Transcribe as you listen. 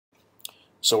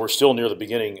So we're still near the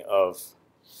beginning of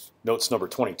notes number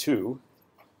 22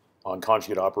 on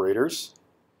conjugate operators,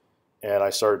 and I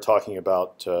started talking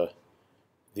about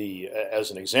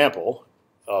as an example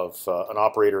of an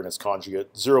operator and its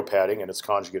conjugate zero padding and its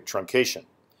conjugate truncation.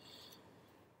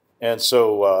 And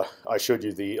so I showed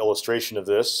you the illustration of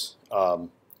this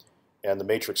and the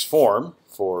matrix form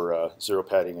for zero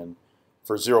padding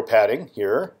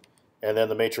here, and then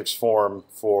the matrix form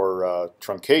for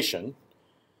truncation.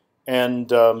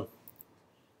 And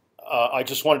I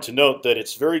just wanted to note that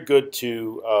it's very good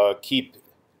to keep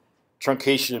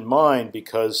truncation in mind,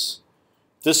 because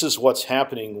this is what's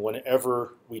happening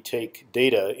whenever we take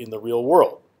data in the real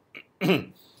world.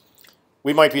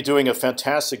 We might be doing a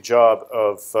fantastic job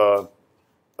of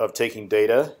taking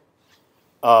data,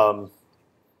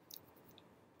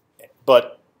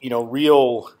 but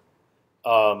real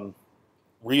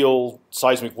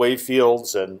seismic wave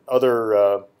fields and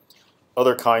other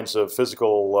kinds of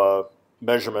physical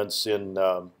measurements in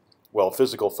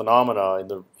physical phenomena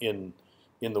in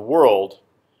the world,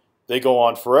 they go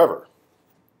on forever.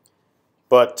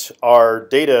 But our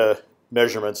data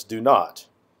measurements do not,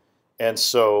 and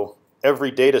so every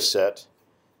data set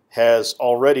has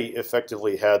already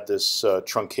effectively had this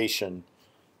truncation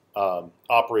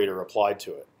operator applied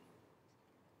to it.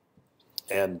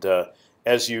 And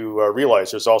as you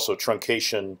realize, there's also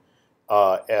truncation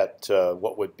at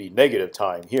what would be negative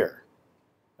time here.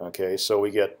 Okay, so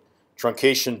we get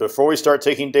truncation before we start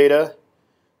taking data,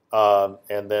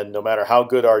 and then no matter how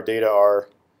good our data are,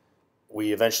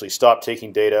 we eventually stop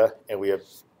taking data, and we have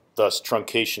thus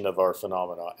truncation of our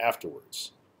phenomena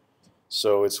afterwards.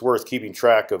 So it's worth keeping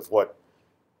track of what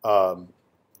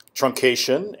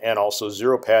truncation and also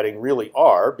zero padding really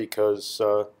are, because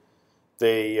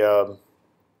they're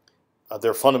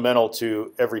fundamental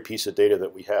to every piece of data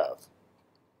that we have.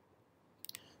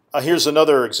 Here's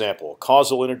another example: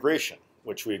 causal integration,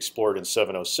 which we explored in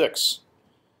 706.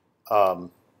 And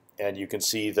you can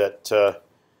see that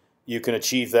you can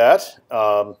achieve that.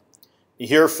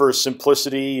 Here, for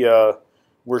simplicity,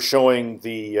 we're showing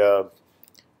the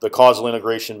causal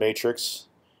integration matrix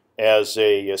as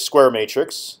a square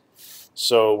matrix.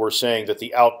 So we're saying that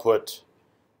the output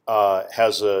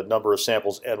has a number of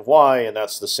samples ny, and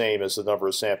that's the same as the number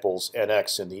of samples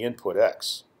nx in the input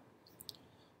x.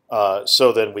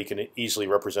 So then we can easily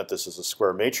represent this as a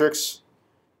square matrix,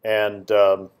 and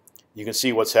you can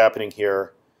see what's happening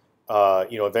here.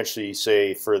 Eventually,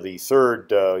 say for the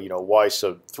third, y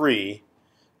sub 3,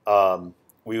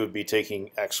 we would be taking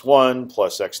x1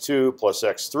 plus x2 plus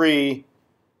x3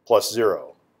 plus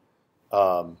 0,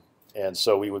 and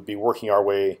so we would be working our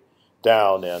way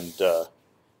down and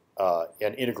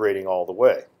integrating all the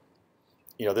way.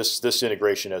 This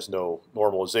integration has no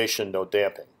normalization, no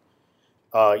damping.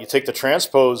 You take the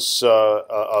transpose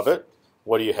of it.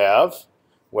 What do you have?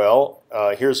 Well,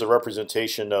 here's a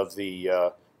representation of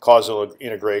the causal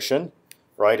integration.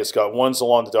 Right, it's got ones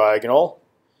along the diagonal,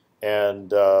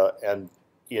 and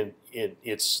in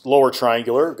its lower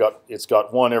triangular, it's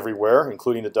got 1 everywhere,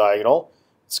 including the diagonal.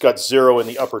 It's got 0 in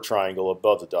the upper triangle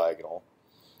above the diagonal.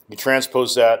 You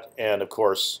transpose that, and of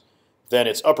course, then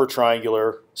it's upper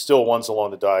triangular, still 1s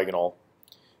along the diagonal.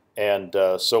 And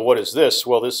so what is this?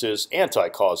 Well, this is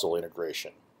anti-causal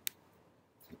integration.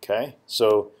 Okay,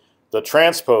 so the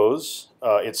transpose,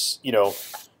 it's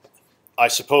I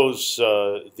suppose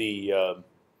the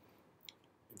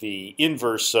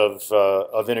inverse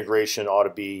of integration ought to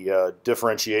be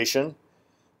differentiation,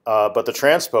 but the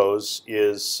transpose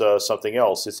is something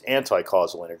else. It's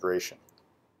anti-causal integration.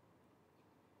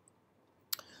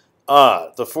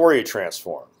 The Fourier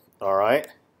transform. All right.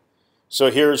 So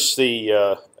here's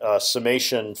the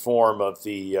summation form of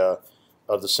the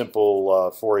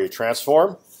simple Fourier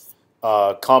transform.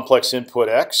 Complex input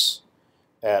x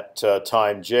at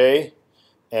time j,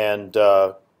 and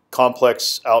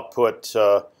complex output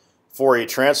Fourier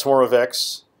transform of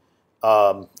x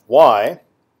y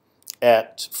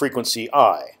at frequency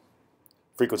I,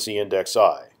 frequency index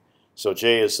I. So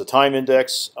j is the time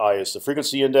index, I is the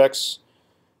frequency index.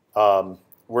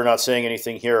 We're not saying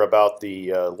anything here about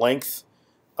the length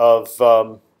of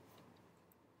them,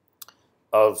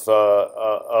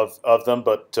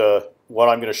 but what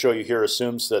I'm going to show you here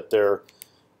assumes that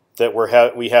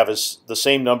we have the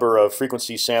same number of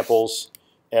frequency samples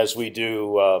as we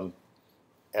do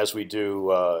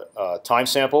time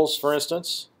samples, for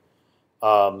instance.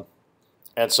 And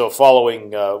so,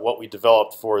 following what we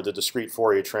developed for the discrete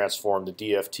Fourier transform, the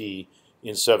DFT,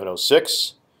 in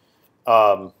 706.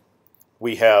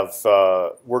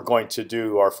 We're going to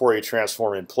do our Fourier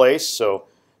transform in place, so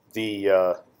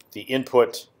the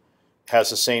input has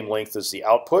the same length as the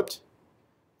output.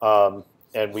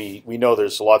 and we know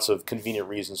there's lots of convenient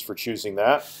reasons for choosing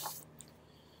that.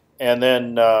 And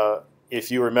then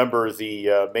if you remember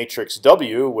the matrix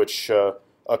W, which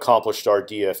accomplished our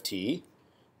DFT,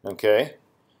 okay.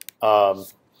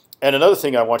 And another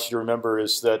thing I want you to remember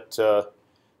is that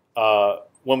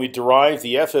when we derive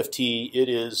the FFT, it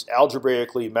is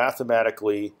algebraically,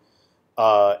 mathematically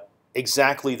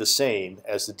exactly the same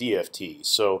as the DFT.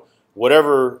 So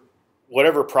whatever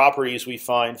properties we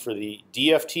find for the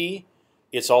DFT,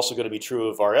 it's also going to be true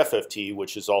of our FFT,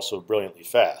 which is also brilliantly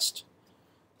fast.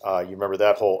 You remember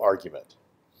that whole argument.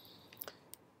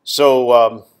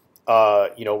 So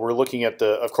we're looking at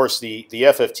of course, the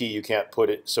FFT. You can't put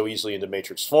it so easily into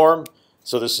matrix form.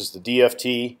 So this is the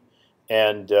DFT,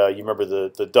 and you remember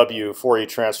the W Fourier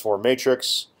transform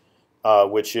matrix,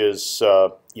 which is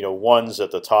ones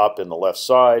at the top and the left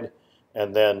side,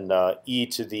 and then e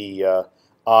to the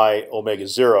I omega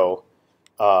 0,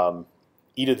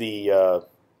 e to the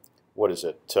what is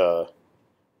it?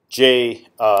 J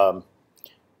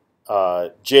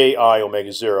J I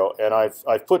omega 0, and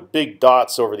I've put big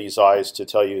dots over these i's to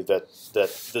tell you that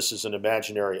this is an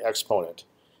imaginary exponent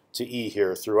to e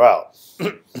here throughout.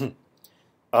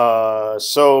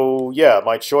 So yeah,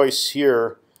 my choice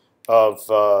here of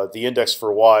the index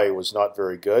for y was not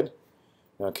very good.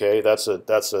 Okay, that's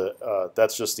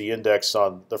just the index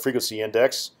on the frequency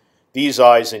index. These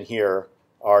i's in here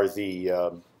are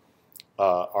the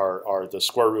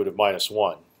square root of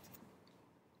 -1.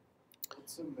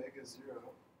 What's omega 0?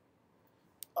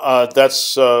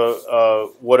 That's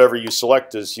whatever you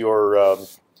select as your.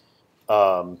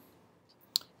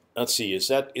 Let's see. Is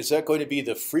that going to be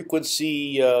the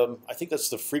frequency? I think that's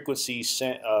the frequency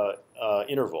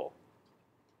interval.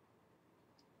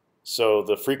 So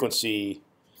the frequency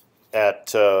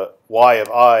at y of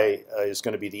I is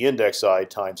going to be the index I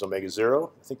times omega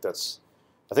 0. I think that's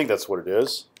what it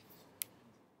is.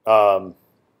 And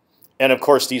of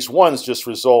course, these ones just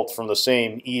result from the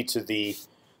same e to the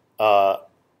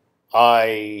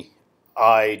ij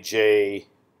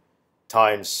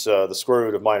times the square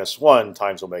root of -1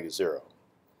 times omega 0.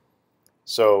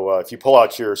 So if you pull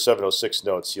out your 706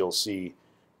 notes, you'll see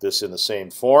this in the same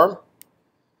form.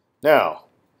 Now,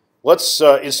 let's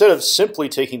instead of simply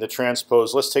taking the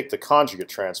transpose, let's take the conjugate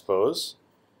transpose.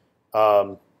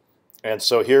 And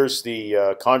so here's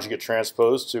the conjugate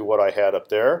transpose to what I had up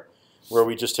there, where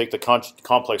we just take the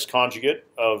complex conjugate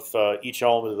of each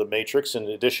element of the matrix in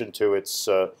addition to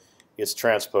its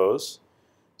transpose.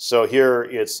 So here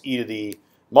it's e to the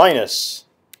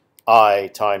 -I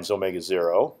times omega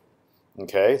 0.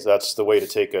 Okay, so that's the way to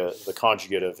take the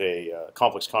conjugate of a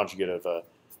complex conjugate of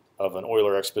an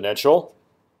Euler exponential.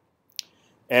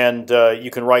 And you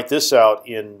can write this out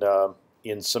in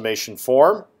summation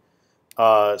form.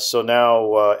 So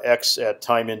now x at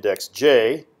time index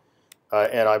j,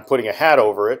 and I'm putting a hat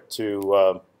over it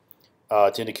to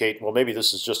indicate, well, maybe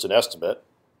this is just an estimate,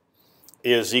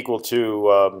 is equal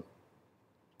to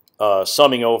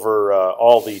summing over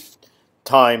all the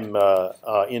time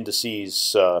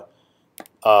indices,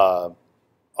 all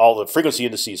the frequency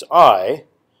indices I.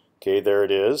 Okay, there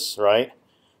it is, right?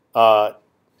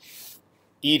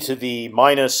 E to the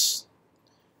minus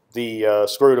the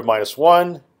square root of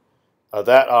 -1,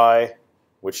 that I,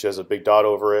 which has a big dot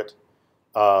over it,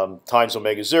 times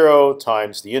omega 0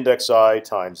 times the index I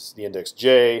times the index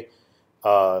j,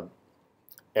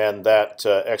 and that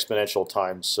exponential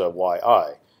times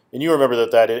yi. And you remember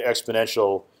that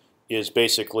exponential is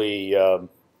basically the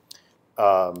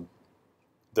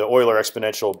Euler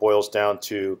exponential boils down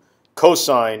to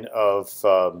cosine of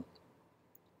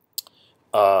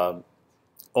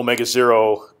omega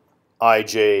 0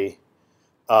 ij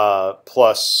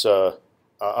plus,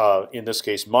 in this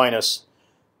case, minus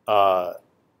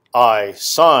I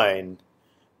sine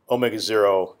omega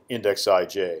 0 index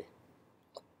ij.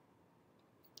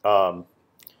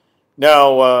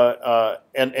 Now,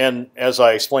 and as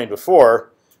I explained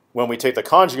before, when we take the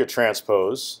conjugate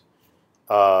transpose,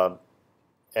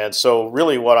 and so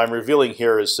really what I'm revealing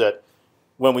here is that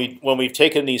when we've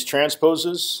taken these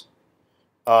transposes,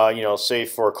 say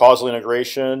for causal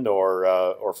integration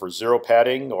or for zero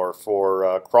padding or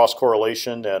for cross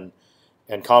correlation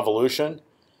and convolution,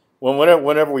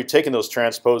 whenever we've taken those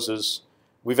transposes,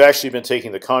 we've actually been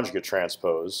taking the conjugate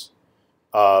transpose.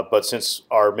 But since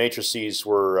our matrices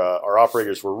our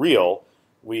operators were real,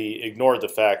 we ignored the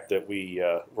fact that we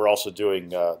were also doing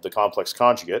the complex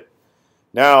conjugate.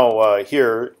 Now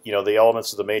here, the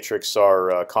elements of the matrix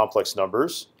are complex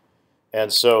numbers,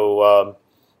 and so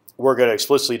we're going to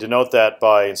explicitly denote that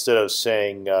by, instead of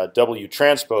saying W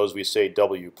transpose, we say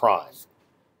W prime.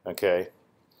 Okay.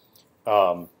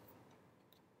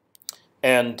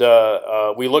 And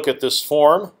we look at this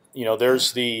form.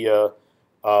 There's the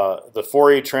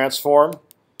Fourier transform,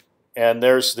 and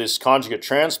there's this conjugate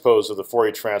transpose of the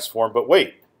Fourier transform. But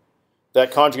wait,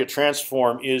 that conjugate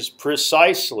transform is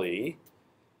precisely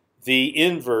the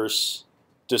inverse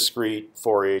discrete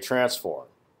Fourier transform.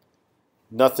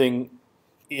 Nothing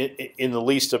in the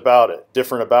least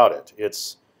different about it.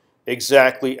 It's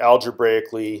exactly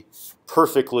algebraically,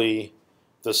 perfectly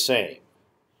the same.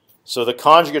 So the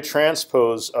conjugate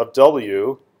transpose of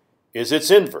W is its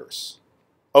inverse.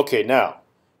 Okay, now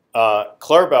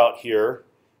Claerbout here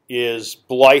is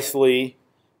blithely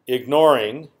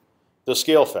ignoring the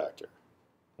scale factor.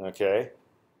 Okay,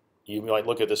 you might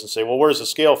look at this and say, well, where's the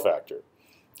scale factor?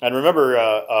 And remember,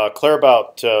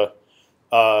 Claerbout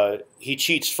he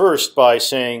cheats first by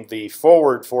saying the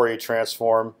forward Fourier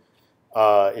transform.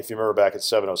 If you remember back at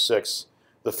 706,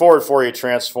 the forward Fourier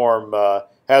transform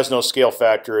has no scale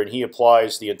factor, and he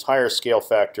applies the entire scale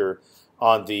factor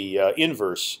on the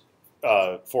inverse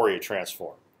Fourier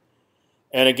transform.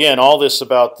 And again, all this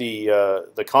about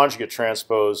the conjugate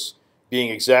transpose being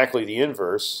exactly the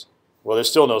inverse. Well, there's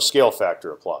still no scale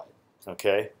factor applied.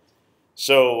 Okay,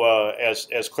 so as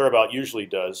Claerbout usually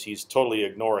does, he's totally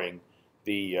ignoring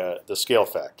the scale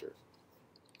factor.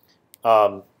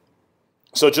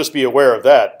 So just be aware of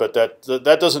that, but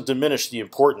that doesn't diminish the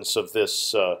importance of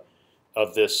this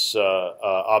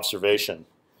observation.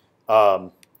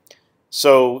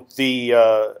 So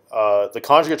the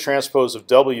conjugate transpose of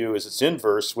W is its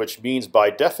inverse, which means by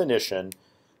definition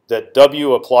that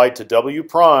W applied to W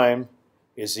prime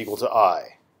is equal to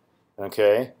I.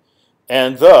 Okay,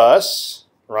 and thus,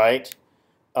 right,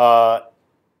 our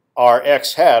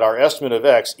x hat, our estimate of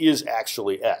x, is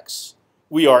actually x.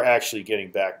 We are actually getting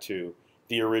back to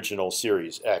the original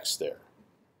series x there,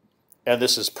 and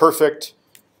this is perfect,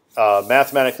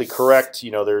 mathematically correct.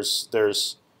 There's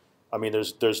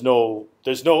no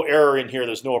error in here.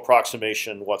 There's no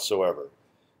approximation whatsoever.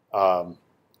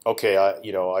 Okay,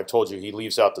 I told you he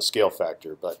leaves out the scale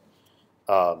factor, but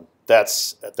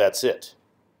that's it.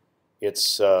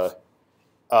 It's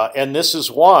and this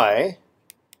is why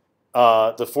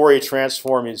the Fourier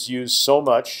transform is used so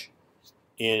much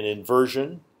in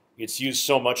inversion. It's used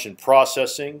so much in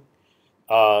processing.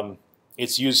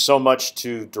 It's used so much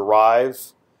to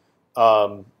derive,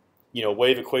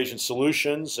 wave equation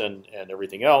solutions and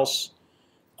everything else.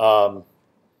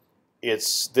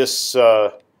 It's this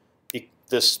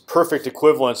this perfect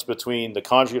equivalence between the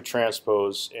conjugate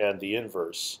transpose and the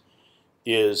inverse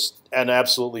is an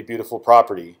absolutely beautiful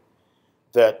property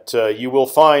that you will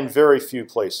find very few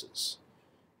places.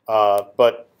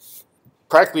 But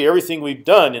practically everything we've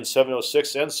done in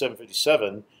 706 and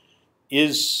 757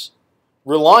 is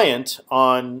reliant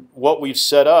on what we've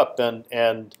set up and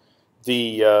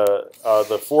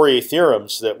the Fourier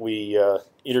theorems that we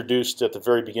introduced at the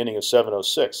very beginning of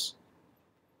 706.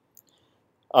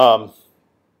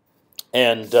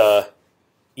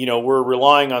 We're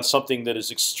relying on something that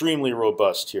is extremely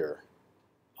robust here.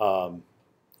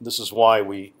 This is why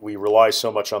we rely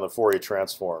so much on the Fourier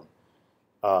transform,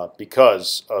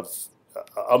 because of,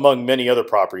 among many other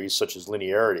properties such as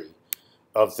linearity,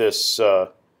 of this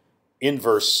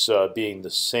inverse being the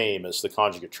same as the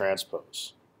conjugate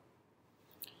transpose.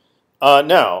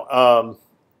 Now, John,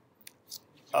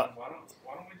 why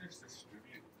don't we just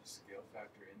distribute the scale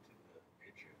factor into the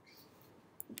matrix?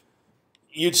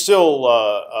 you'd still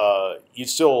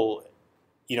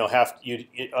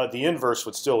the inverse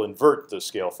would still invert the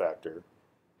scale factor,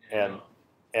 Yeah,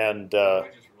 and why don't we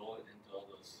just roll it into all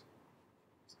those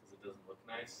just because it doesn't look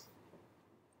nice?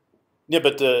 yeah,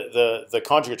 but the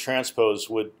conjugate transpose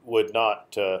would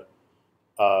not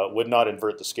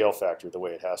invert the scale factor the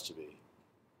way it has to be.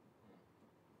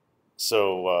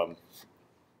 So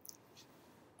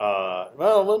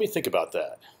well, let me think about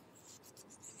that,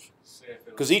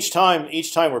 because each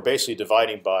time we're basically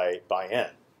dividing by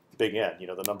n, big N,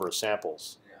 the number of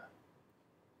samples. Yeah.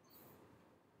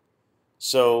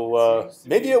 So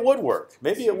maybe it would work.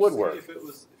 Maybe it would work.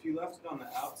 If you left it on the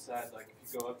outside, like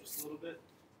if you go up just a little bit,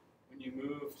 when you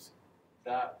moved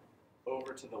that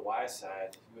over to the y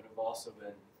side, you would have also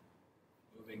been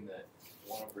moving the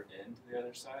 1 over n to the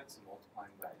other side, so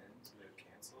multiplying by n, so they would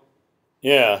cancel.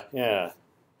 Yeah, yeah.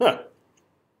 Huh.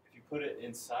 If you put it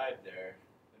inside there,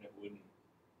 then it wouldn't.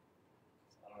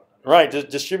 I don't understand. Right,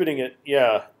 distributing it.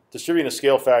 Yeah, distributing the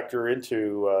scale factor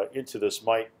into this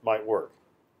might work,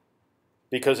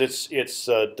 because it's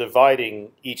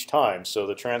dividing each time, so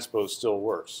the transpose still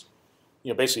works.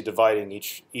 Basically dividing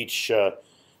each each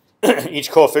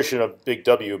coefficient of big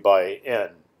W by n,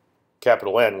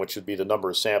 capital N, which would be the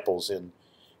number of samples in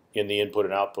the input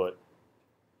and output.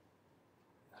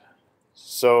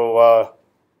 So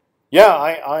yeah,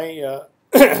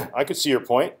 I could see your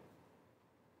point.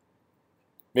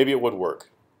 Maybe it would work.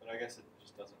 But I guess it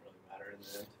just doesn't really matter in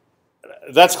the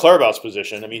end. That's Claerbout's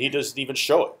position. I mean, he doesn't even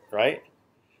show it, right?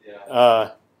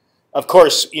 Yeah. Of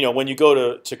course, when you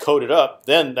go to code it up,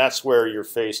 then that's where you're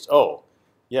faced. Oh,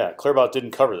 yeah, Claerbout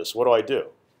didn't cover this. What do I do?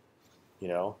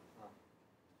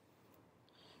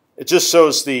 It just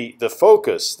shows the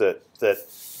focus that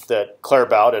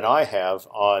Claerbout and I have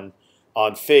on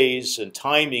phase and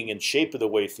timing and shape of the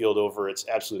wave field over its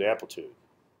absolute amplitude.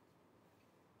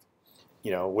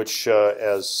 Which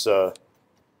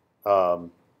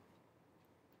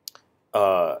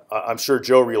I'm sure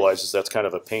Joe realizes that's kind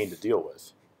of a pain to deal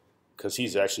with, because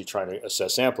he's actually trying to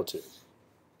assess amplitude.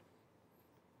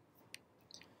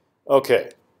 Okay,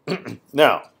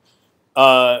 now,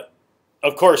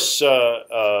 of course,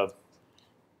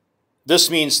 this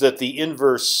means that the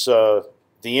inverse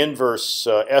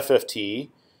FFT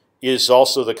is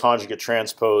also the conjugate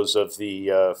transpose of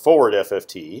the forward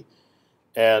FFT,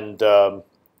 and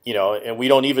and we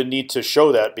don't even need to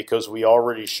show that, because we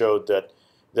already showed that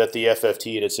the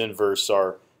FFT and its inverse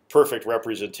are perfect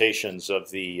representations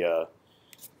of the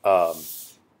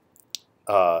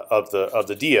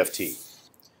DFT.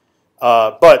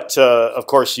 But of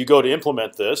course, you go to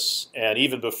implement this, and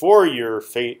even before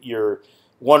you're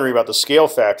wondering about the scale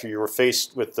factor, you were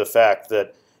faced with the fact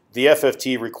that the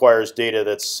FFT requires data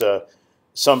that's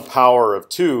some power of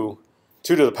 2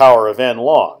 to the power of n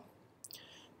long,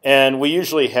 and we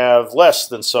usually have less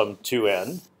than some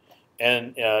 2n.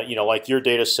 And like your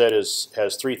data set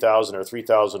has 3,000 or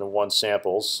 3,001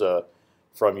 samples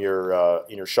from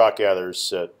your shot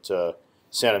gathers at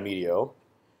San Emilio,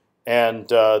 and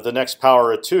the next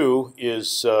power of 2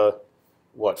 is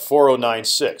what,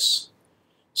 4096.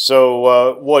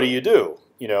 So what do?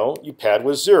 You pad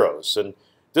with zeros, and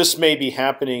this may be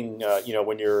happening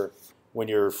when you're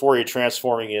Fourier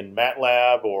transforming in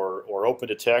MATLAB or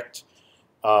OpenDetect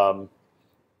or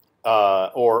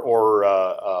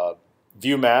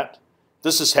ViewMat.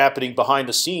 This is happening behind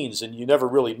the scenes, and you never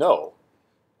really know.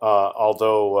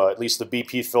 Although at least the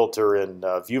BP filter in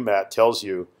ViewMat tells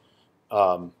you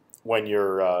when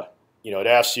you're, it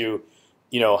asks you,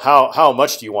 how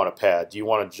much do you want to pad? Do you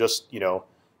want to just, you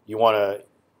want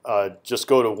to just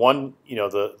go to one,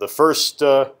 the first,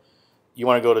 you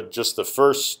want to go to just the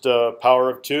first power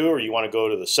of 2, or you want to go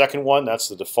to the second one? That's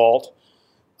the default.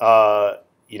 So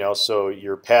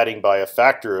you're padding by a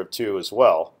factor of 2 as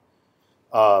well.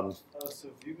 So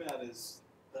ViewMat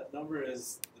that number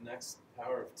is the next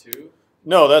power of 2?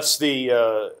 No, that's the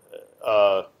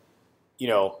I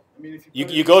mean, if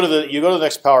you go to the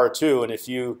next power of 2,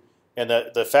 and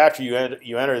the factor you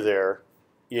enter there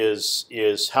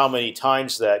is how many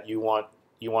times that you want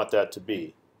that to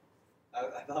be.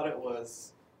 I thought it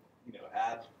was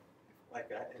add,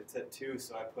 like it's at 2,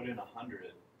 so I put in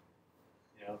 100.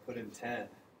 Put in 10.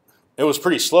 It was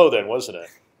pretty slow then, wasn't it?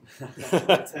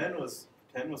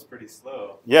 10 was pretty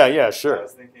slow. Yeah, sure. I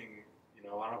was thinking,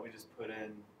 why don't we just put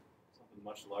in something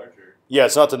much larger? Yeah,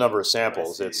 it's not the number of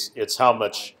samples. It's how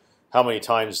many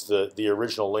times the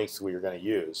original length we were going to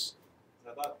use.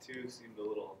 I thought 2 seemed a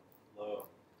little low.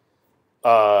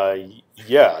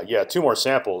 Yeah. 2 more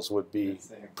samples would be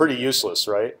pretty useless,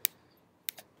 right?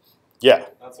 Yeah.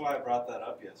 That's why I brought that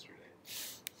up yesterday.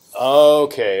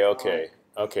 Okay.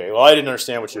 Well, I didn't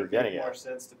understand what you were getting at. It makes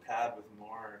more sense to pad with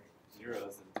more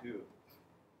zeros than 2.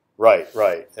 Right.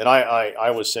 And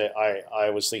I was saying I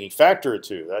was thinking factor of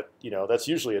 2. That that's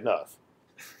usually enough,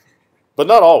 but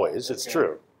not always. It's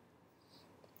true.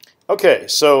 Okay,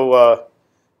 so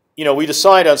we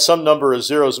decide on some number of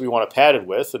zeros we want to pad it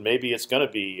with, and maybe it's going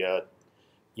to be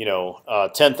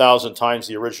 10,000 times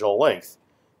the original length.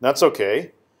 And that's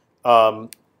okay.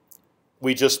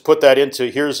 We just put that into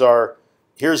here's our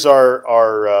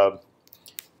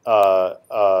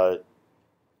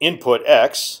input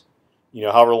x.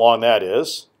 However long that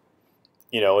is.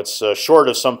 It's short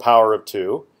of some power of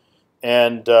 2,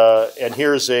 and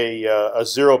here's a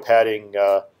zero padding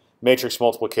matrix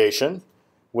multiplication,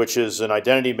 which is an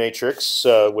identity matrix,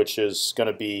 which is going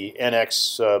to be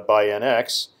nx by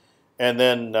nx, and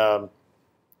then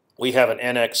we have an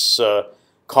nx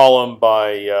column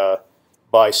by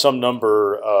some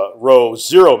number row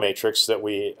 0 matrix that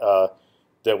we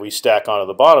stack onto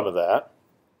the bottom of that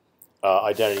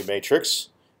identity matrix.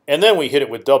 And then we hit it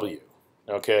with W,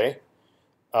 okay?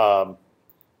 And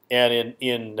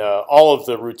in all of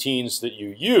the routines that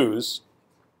you use,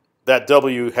 that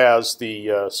W has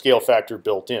the scale factor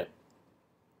built in.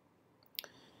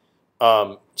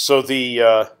 And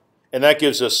that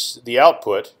gives us the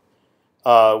output.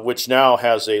 which now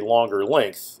has a longer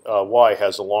length. Y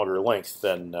has a longer length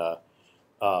than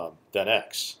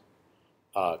x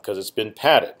because it's been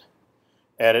padded,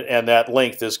 and that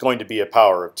length is going to be a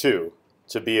power of 2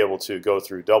 to be able to go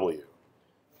through W.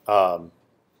 Well,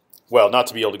 not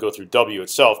to be able to go through W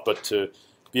itself, but to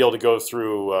be able to go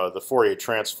through the Fourier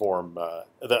transform.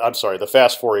 The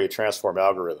fast Fourier transform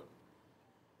algorithm.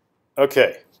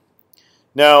 Okay.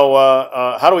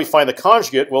 Now, how do we find the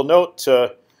conjugate? Well, note,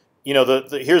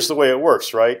 here's the way it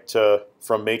works, right?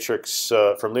 From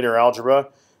linear algebra,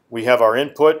 we have our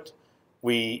input.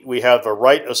 We have a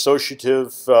right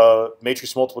associative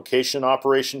matrix multiplication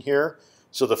operation here.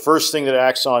 So the first thing that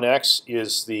acts on X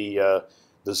is the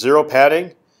 0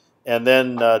 padding, and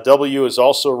then W is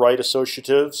also right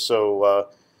associative. So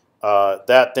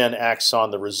that then acts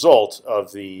on the result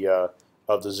of the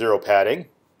 0 padding.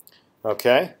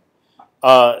 Okay.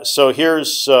 So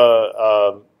here's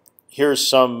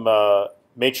some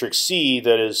matrix C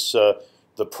that is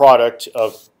the product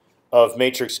of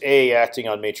matrix A acting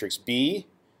on matrix B.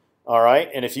 All right,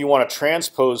 and if you want to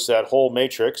transpose that whole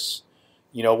matrix,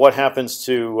 what happens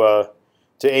to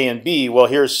A and B? Well,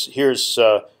 here's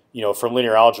from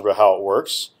linear algebra how it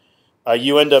works.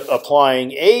 You end up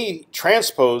applying A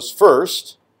transpose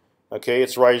first. Okay,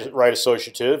 it's right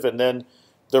associative, and then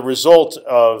the result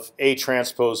of A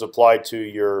transpose applied to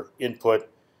your input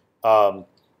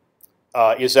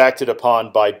is acted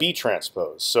upon by B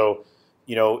transpose. So,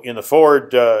 in the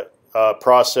forward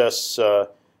process,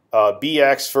 B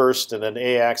acts first, and then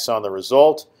A acts on the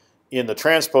result. In the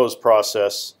transpose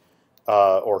process,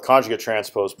 or conjugate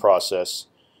transpose process,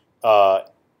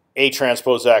 A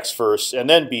transpose acts first, and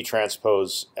then B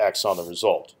transpose acts on the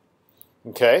result.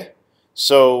 Okay.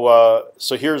 So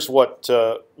here's what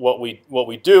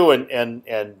we do, and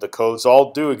the codes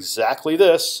all do exactly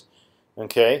this.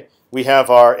 Okay, we have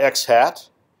our x hat,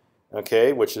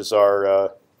 okay, which is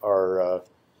our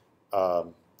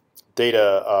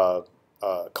data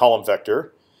column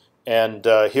vector, and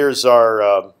here's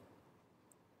our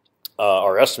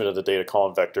estimate of the data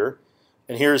column vector,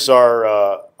 and here's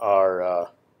our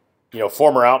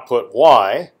former output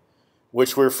y,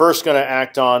 which we're first going to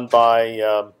act on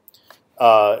by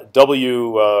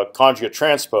W conjugate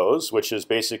transpose, which is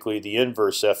basically the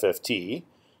inverse FFT,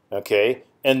 okay,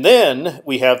 and then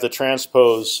we have the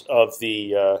transpose of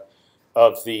the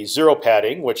 0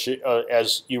 padding, which,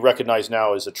 as you recognize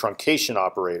now, is a truncation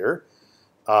operator.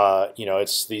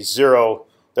 It's the 0,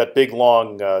 that big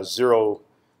long 0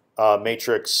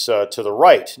 matrix to the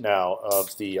right now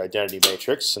of the identity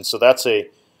matrix, and so that's a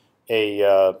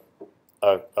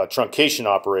truncation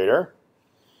operator.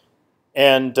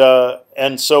 And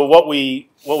so what we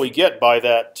get by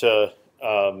that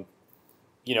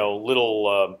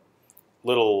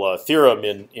little theorem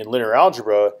in linear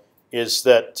algebra is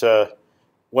that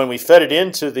when we fed it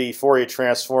into the Fourier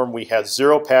transform, we had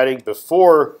 0 padding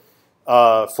before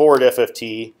forward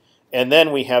FFT, and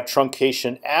then we have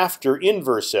truncation after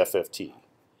inverse FFT,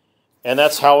 and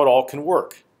that's how it all can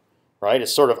work, right?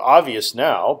 It's sort of obvious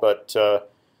now, but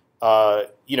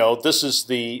this is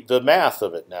the math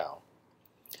of it now.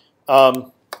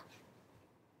 Now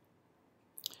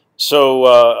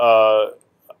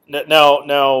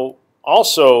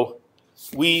also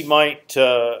we might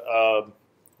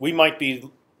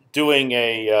be doing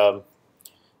a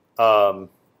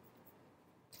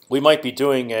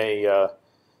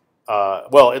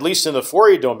well, at least in the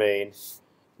Fourier domain,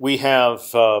 we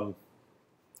have in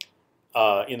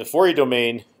the Fourier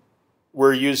domain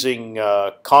we're using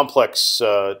complex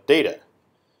data,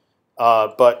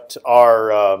 but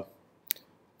our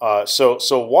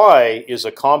so y is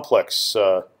a complex,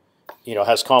 has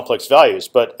complex values,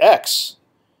 but x,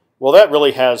 well, that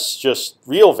really has just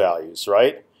real values,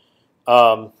 right?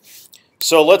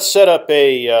 So let's set up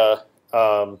a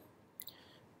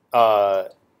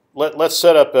let's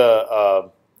set up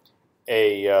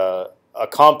a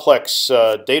complex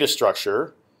data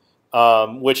structure,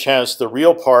 which has the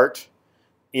real part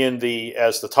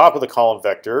as the top of the column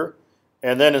vector,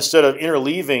 and then instead of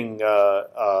interleaving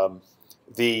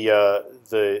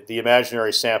the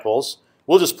imaginary samples,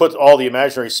 we'll just put all the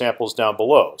imaginary samples down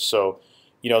below. So,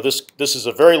 this is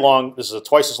a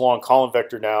twice as long column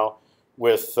vector now,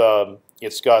 with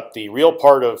it's got the real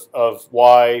part of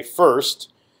y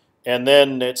first, and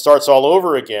then it starts all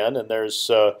over again, and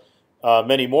there's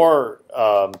many more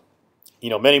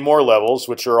levels,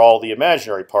 which are all the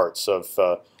imaginary parts of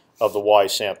the y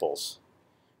samples.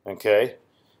 Okay,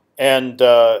 and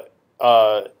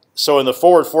so in the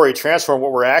forward Fourier transform,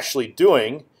 what we're actually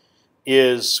doing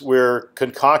is we're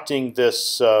concocting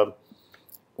this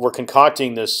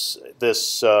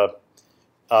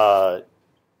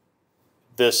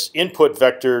this input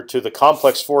vector to the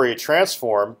complex Fourier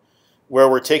transform, where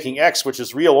we're taking x, which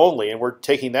is real only, and we're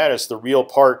taking that as the real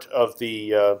part of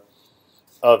the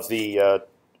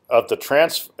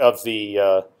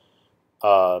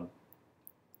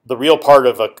real part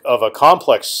of a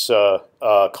complex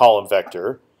column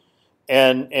vector,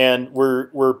 and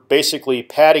we're basically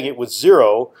padding it with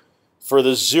 0 for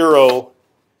the 0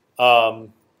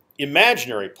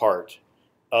 imaginary part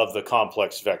of the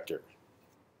complex vector.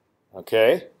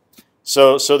 Okay,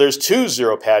 so there's 2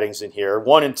 0 paddings in here,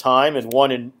 one in time and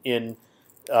one in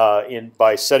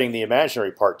by setting the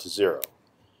imaginary part to 0.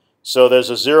 So there's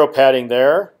a 0 padding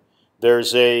there.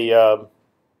 There's a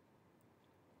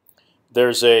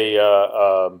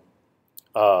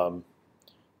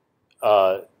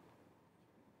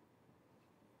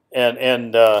and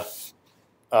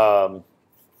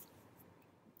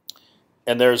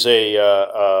there's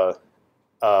a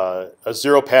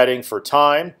 0 padding for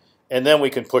time, and then we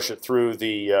can push it through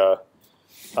the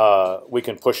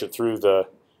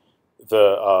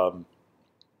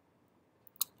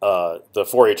the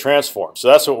Fourier transform. So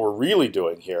that's what we're really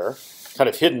doing here. Kind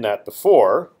of hidden that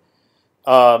before,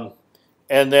 and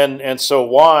so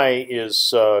y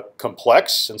is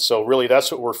complex, and so really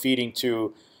that's what we're feeding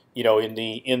to, in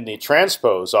the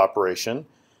transpose operation.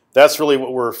 That's really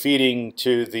what we're feeding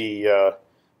to the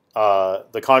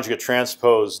conjugate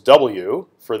transpose W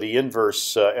for the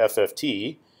inverse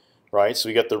FFT, right? So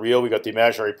we got the real, we got the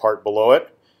imaginary part below it,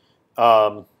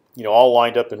 all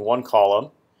lined up in one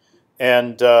column,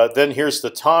 and then here's the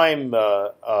time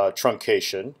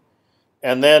truncation,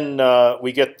 and then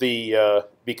we get the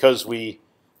because we've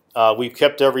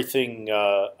kept everything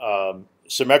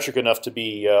symmetric enough to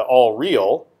be all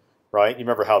real, right? You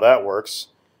remember how that works.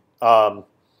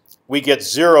 We get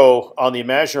 0 on the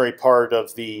imaginary part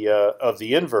of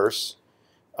the inverse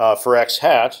for x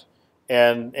hat,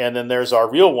 and then there's our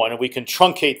real one, and we can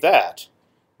truncate that,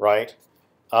 right?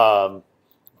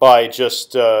 By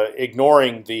just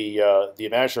ignoring the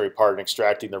imaginary part and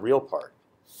extracting the real part.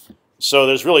 So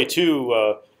there's really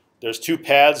there's 2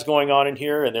 pads going on in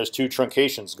here, and there's 2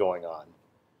 truncations going on.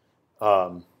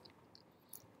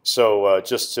 So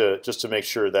just to make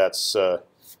sure that's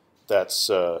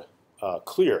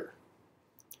clear.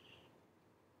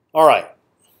 All right.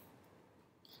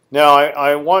 Now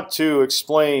I want to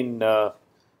explain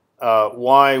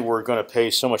why we're going to pay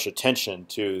so much attention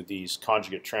to these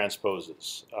conjugate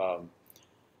transposes.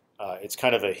 It's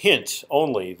kind of a hint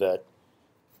only that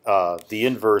the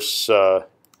inverse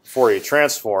Fourier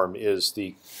transform is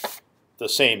the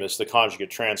same as the conjugate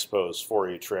transpose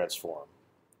Fourier transform.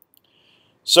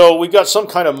 So we've got some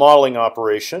kind of modeling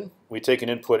operation. We take an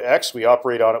input x, we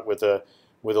operate on it with a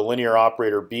linear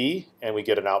operator b, and we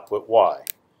get an output y.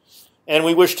 And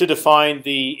we wish to define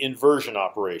the inversion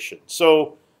operation.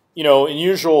 So, in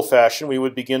usual fashion, we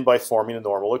would begin by forming the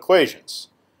normal equations,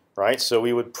 right? So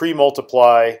we would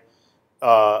pre-multiply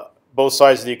both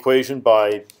sides of the equation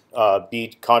by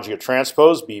b conjugate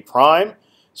transpose, b prime.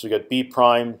 So we got b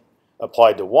prime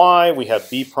applied to y. We have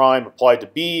b prime applied to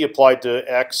b applied to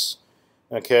x.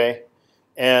 Okay,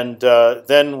 and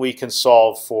then we can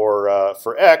solve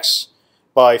for x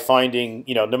by finding,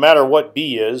 no matter what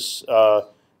b is,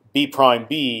 b prime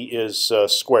b is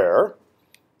square,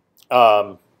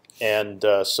 and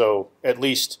so at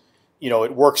least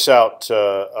it works out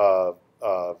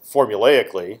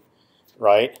formulaically,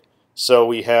 right? So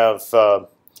we have the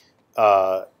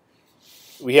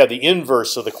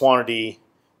inverse of the quantity,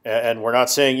 and we're not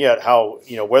saying yet how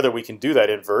whether we can do that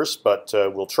inverse, but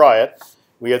we'll try it.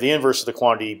 We have the inverse of the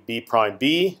quantity b prime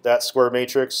b, that square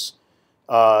matrix,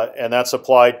 and that's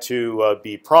applied to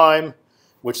b prime,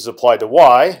 which is applied to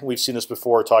y. We've seen this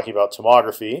before talking about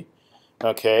tomography.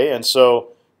 Okay, and so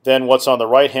then what's on the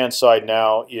right-hand side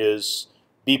now is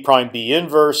b prime b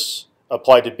inverse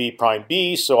applied to b prime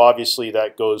b. So obviously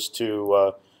that goes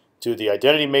to the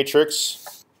identity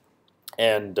matrix,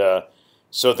 and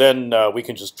so then we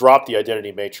can just drop the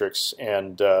identity matrix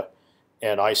and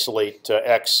isolate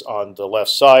x on the left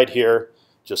side here.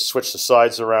 Just switch the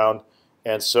sides around,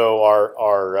 and so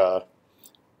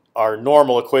our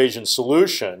normal equation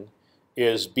solution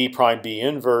is b prime b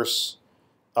inverse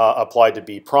applied to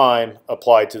b prime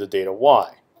applied to the data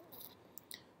y.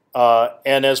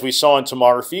 And as we saw in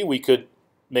tomography, we could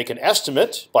make an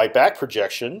estimate by back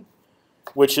projection,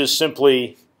 which is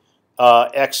simply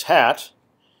x hat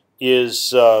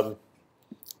is now.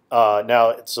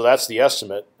 So that's the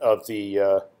estimate of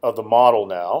the model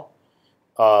now,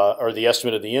 or the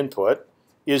estimate of the input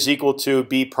is equal to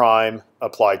b prime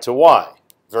applied to y.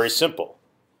 Very simple.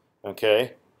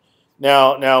 Okay.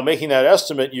 Now making that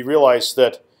estimate, you realize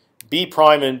that B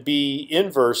prime and B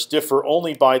inverse differ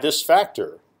only by this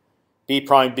factor, B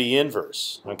prime B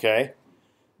inverse. Okay.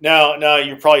 Now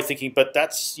you're probably thinking, but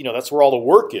that's that's where all the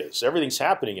work is. Everything's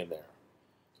happening in there.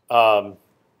 So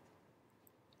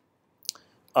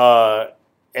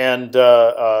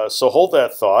hold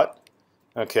that thought.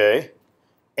 Okay.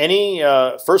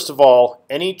 First of all,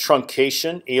 any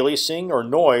truncation, aliasing, or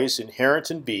noise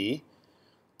inherent in B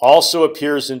also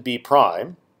appears in B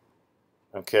prime.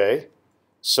 Okay.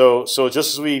 So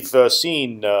just as we've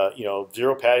seen,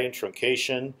 zero padding,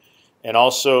 truncation, and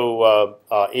also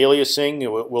aliasing,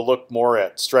 we'll look more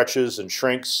at stretches and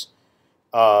shrinks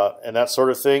and that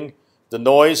sort of thing. The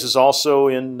noise is also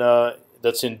in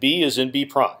that's in B is in B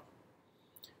prime.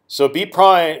 So B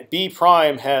prime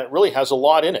really has a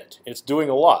lot in it. It's doing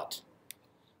a lot.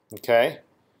 Okay,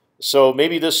 so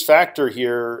maybe this factor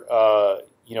here,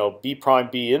 B prime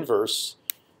B inverse,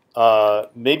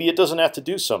 maybe it doesn't have to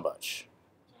do so much.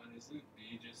 Isn't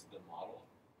B just the model?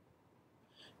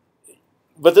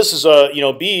 But this is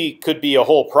B could be a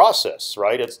whole process,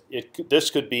 right? This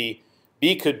could be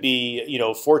B could be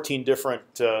 14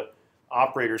 different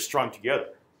operators strung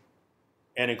together,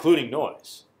 and including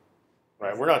noise.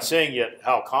 Right, we're not saying yet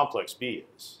how complex B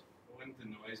is. Wouldn't the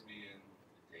noise be in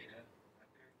the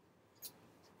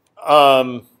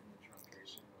data?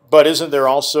 But isn't there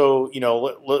also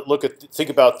think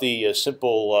about the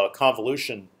simple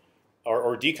convolution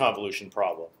or deconvolution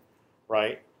problem,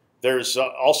 right? There's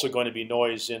also going to be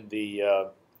noise in the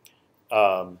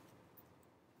Earth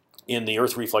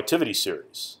reflectivity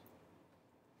series,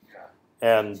 Yeah.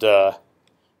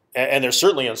 and there's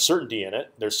certainly uncertainty in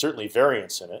it. There's certainly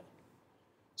variance in it.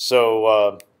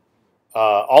 So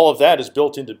all of that is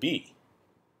built into B,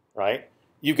 right?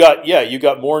 You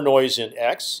got more noise in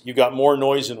X. You got more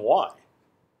noise in Y.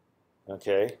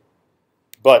 Okay,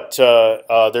 but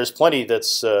there's plenty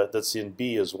that's in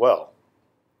B as well,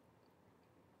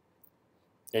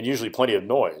 and usually plenty of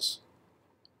noise.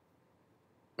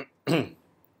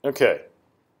 Okay,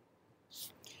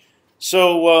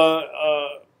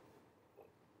 so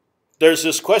there's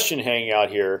this question hanging out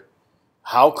here.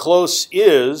 How close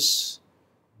is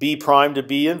B prime to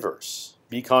B inverse,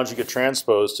 B conjugate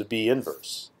transpose to B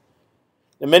inverse?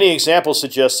 And many examples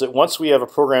suggest that once we have a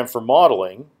program for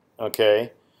modeling,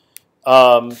 okay,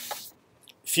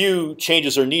 few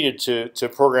changes are needed to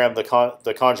program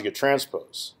the conjugate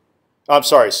transpose. I'm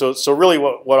sorry. So really,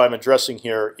 what I'm addressing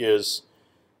here is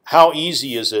how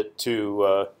easy is it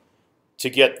to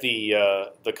get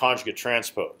the conjugate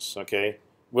transpose? Okay,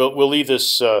 we'll leave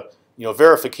this.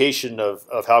 Verification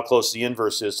of how close the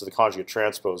inverse is to the conjugate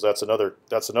transpose. That's another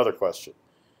question.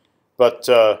 But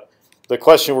the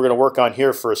question we're going to work on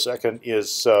here for a second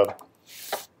is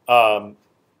okay.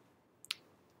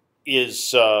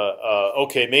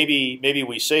 Maybe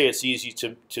we say it's easy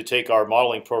to take our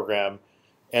modeling program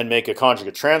and make a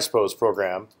conjugate transpose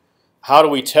program. How do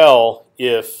we tell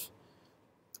if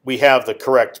we have the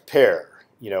correct pair?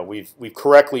 We've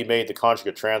correctly made the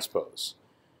conjugate transpose.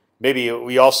 Maybe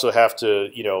we also have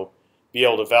to, be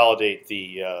able to validate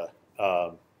the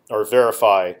or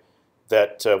verify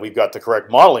that we've got the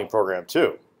correct modeling program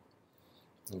too.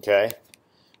 Okay,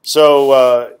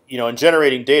 so in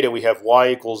generating data we have y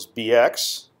equals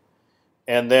bx,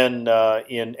 and then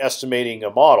in estimating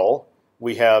a model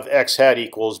we have x hat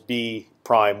equals b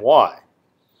prime y.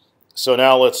 So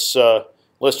now let's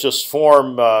just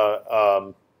form.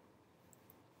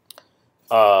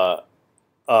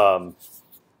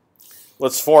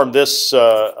 Let's form this.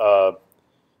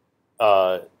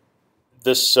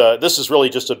 This is really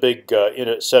just a big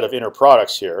set of inner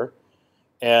products here,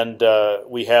 and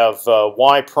we have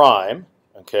y prime.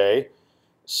 Okay,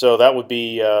 so that would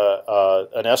be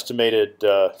an estimated.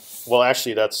 Well,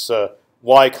 actually, that's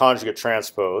y conjugate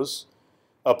transpose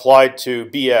applied to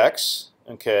bx.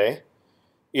 Okay,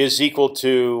 is equal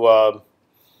to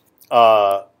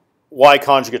y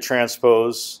conjugate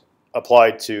transpose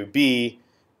applied to b.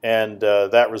 And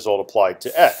that result applied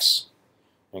to x.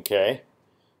 Okay,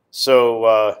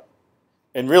 so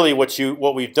and really what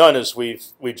we've done is we've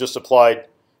just applied,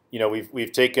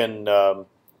 we've taken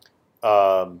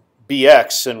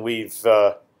bx and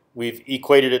we've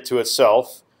equated it to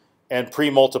itself and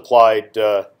pre-multiplied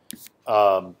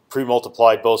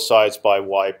both sides by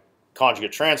y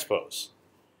conjugate transpose.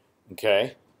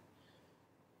 Okay.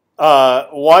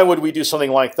 Why would we do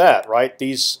something like that, right?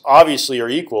 These obviously are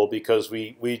equal because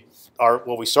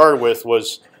what we started with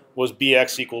was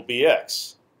bx equal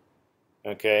bx.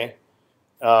 Okay.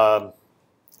 Okay.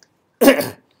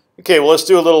 Well, let's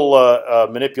do a little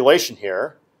manipulation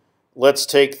here. Let's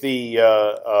take the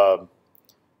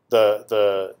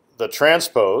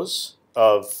transpose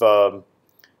of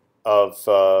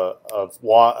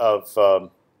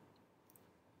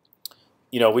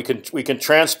we can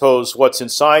transpose what's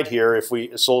inside here if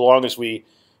so long as we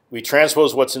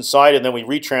transpose what's inside and then we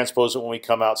retranspose it when we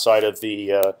come outside of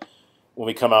the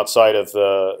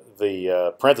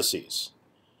parentheses.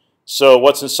 So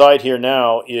what's inside here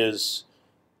now is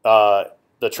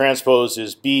the transpose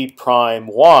is B prime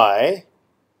Y,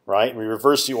 right? We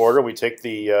reverse the order. We take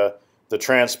the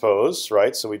transpose,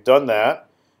 right? So we've done that,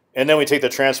 and then we take the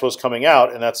transpose coming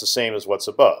out, and that's the same as what's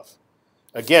above.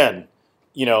 Again,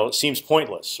 it seems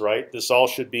pointless, right? This all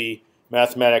should be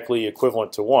mathematically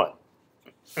equivalent to 1.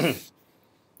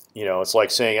 It's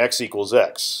like saying x equals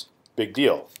x. Big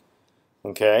deal.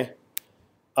 Okay.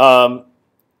 But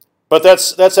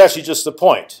that's actually just the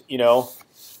point.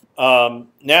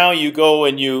 Now you go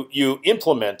and you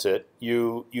implement it.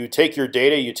 You take your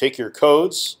data, you take your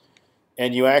codes,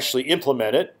 and you actually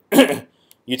implement it.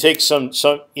 You take some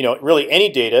really any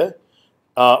data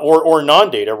or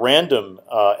non-data, random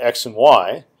x and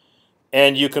y,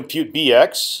 and you compute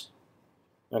bx,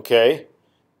 okay,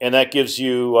 and that gives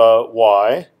you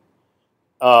y,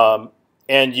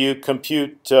 and you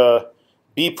compute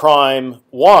b prime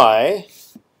y,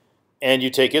 and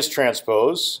you take its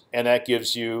transpose, and that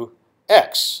gives you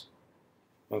x,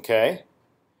 okay.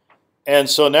 And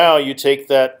so now you take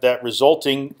that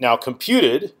resulting, now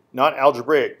computed, not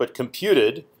algebraic, but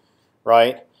computed,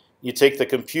 right? You take the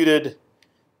computed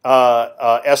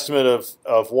estimate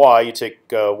of y. You take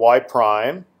y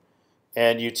prime,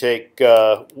 and you take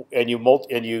and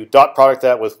you dot product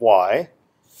that with y,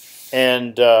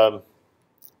 and the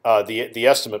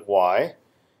estimate y,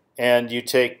 and you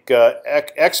take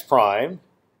x prime,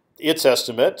 its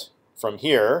estimate from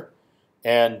here,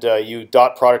 and you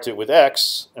dot product it with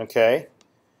x. Okay,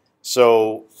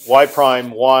 so y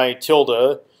prime y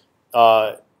tilde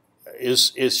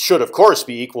should of course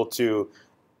be equal to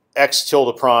x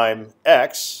tilde prime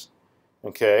x.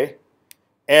 Okay,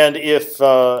 and if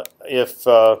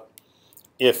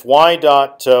y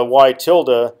dot y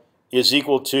tilde is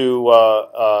equal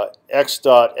to x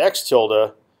dot x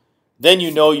tilde, then you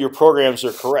know your programs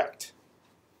are correct.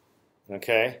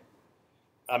 Okay.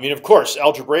 I mean, of course,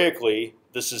 algebraically,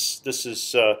 this is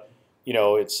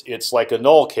it's like a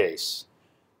null case,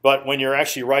 but when you're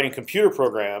actually writing computer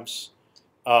programs,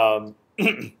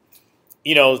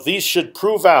 these should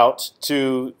prove out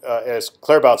to, as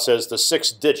Claerbout says, the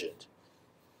 6th digit.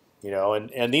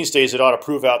 And these days it ought to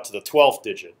prove out to the 12th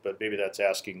digit, but maybe that's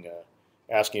asking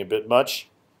a bit much.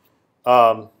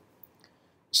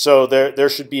 So there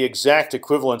should be exact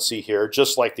equivalency here,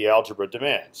 just like the algebra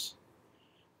demands.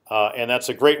 And that's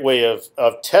a great way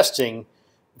of testing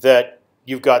that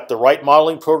you've got the right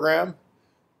modeling program,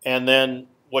 and then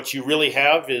what you really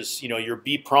have is your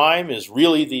B prime is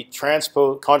really the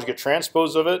conjugate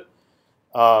transpose of it.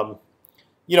 And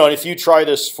if you try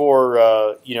this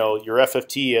for your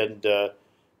FFT and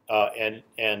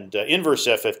inverse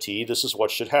FFT, this is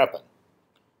what should happen.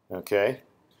 Okay,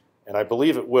 and I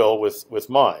believe it will with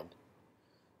mine.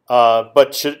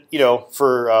 But should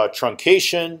for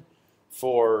truncation,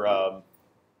 for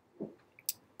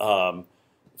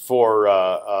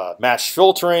match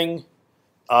filtering,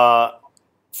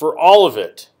 for all of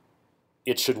it,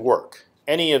 it should work.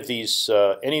 Any of these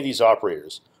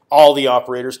operators, all the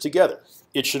operators together,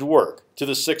 it should work to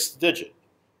the 6th digit.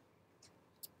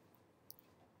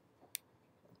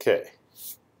 Okay.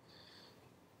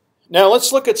 Now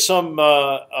let's look at some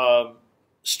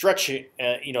stretching,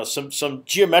 some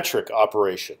geometric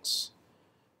operations.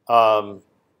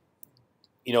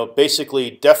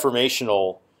 Basically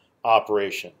deformational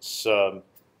operations.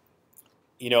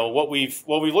 What we've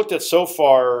looked at so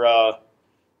far,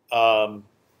 they've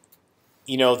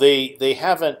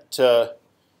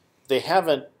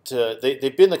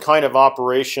been the kind of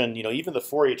operation, even the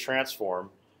Fourier transform,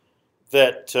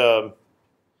 that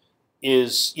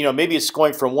is, maybe it's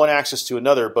going from one axis to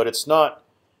another, but it's not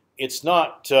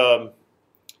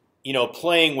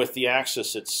playing with the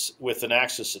axis, with an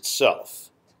axis itself.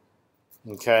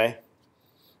 Okay,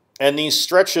 and these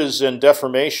stretches and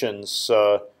deformations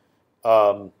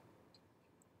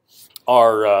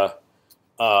are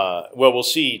well, we'll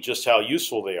see just how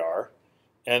useful they are,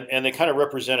 and they kind of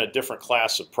represent a different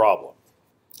class of problem.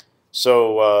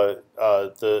 So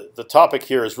the topic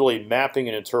here is really mapping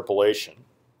and interpolation.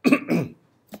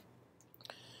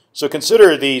 So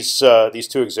consider these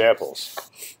two examples.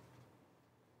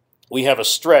 We have a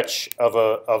stretch of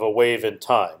a wave in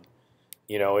time.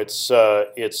 It's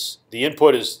the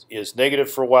input is negative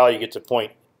for a while. You get to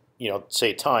point,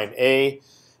 say time A,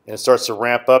 and it starts to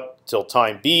ramp up till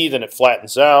time B. Then it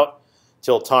flattens out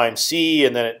till time C,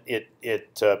 and then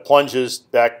it plunges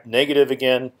back negative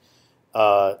again.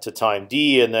 to time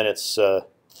d, and then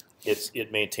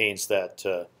it maintains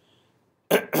that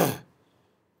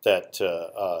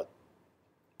that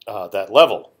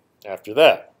level after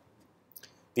that.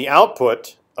 The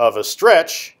output of a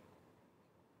stretch,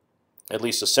 at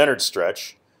least a centered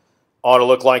stretch, ought to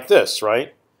look like this,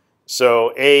 right? So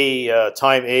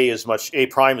time a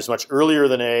prime is much earlier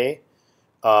than a.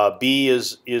 B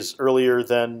is earlier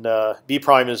than B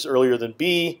prime is earlier than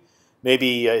B.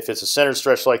 Maybe if it's a centered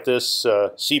stretch like this,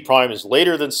 C prime is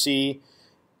later than C,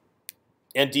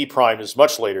 and D prime is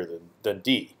much later than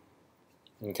D.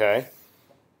 Okay,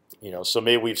 so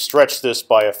maybe we've stretched this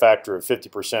by a factor of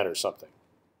 50% or something.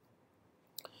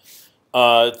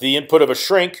 The input of a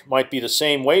shrink might be the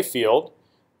same wave field,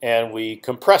 and we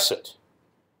compress it.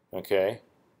 Okay,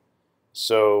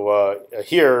 so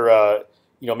here,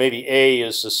 maybe A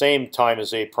is the same time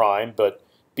as A prime, but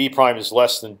B prime is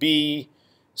less than B.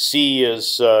 C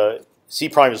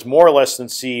prime is more or less than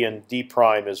C, and D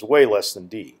prime is way less than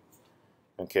D.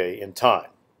 Okay, in time,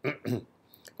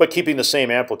 but keeping the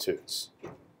same amplitudes.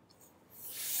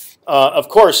 Of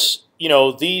course,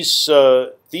 these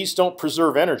don't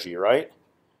preserve energy, right?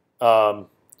 The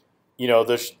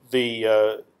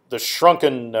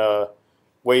shrunken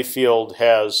wave field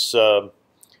has the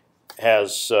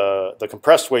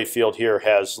compressed wave field here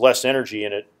has less energy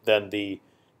in it than the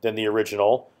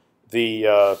original.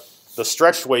 The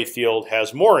stretched wave field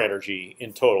has more energy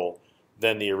in total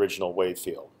than the original wave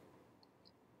field.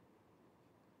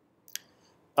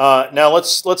 Now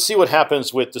let's see what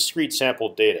happens with discrete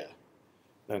sampled data.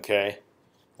 Okay,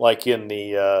 like in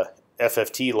the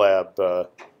FFT lab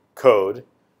code,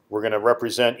 we're going to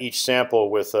represent each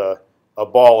sample with a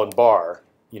ball and bar.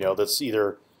 That's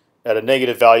either at a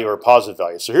negative value or a positive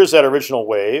value. So here's that original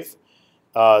wave.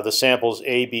 The samples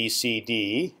A, B, C,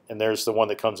 D, and there's the one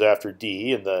that comes after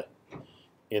D in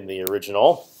the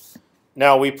original.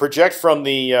 Now we project from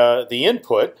the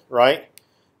input, right?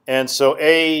 And so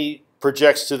A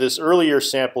projects to this earlier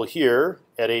sample here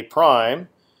at A prime,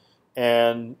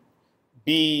 and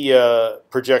B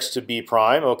projects to B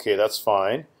prime. Okay, that's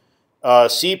fine.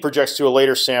 C projects to a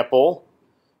later sample,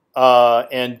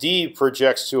 and D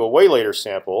projects to a way later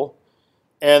sample.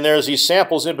 And there's these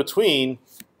samples in between.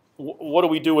 What do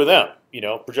we do with them?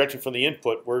 Projecting from the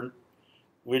input, we're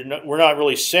not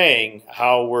really saying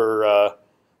how we're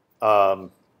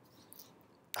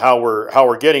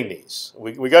getting these.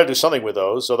 We got to do something with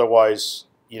those, otherwise,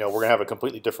 we're going to have a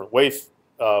completely different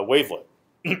wavelet.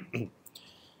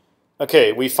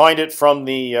 Okay, we find it from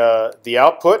the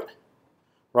output,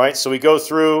 right? So we go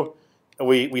through,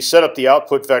 we set up the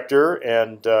output vector,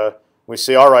 and we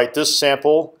say, all right, this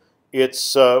sample,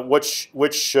 it's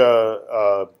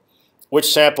which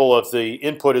sample of the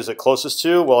input is it closest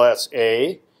to? Well, that's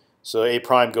A, so A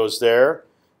prime goes there.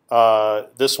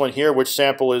 This one here, which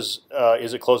sample is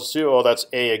it closest to? Oh, that's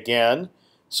A again.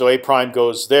 So A prime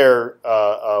goes there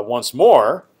once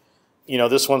more.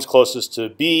 This one's closest to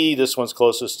B. This one's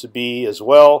closest to B as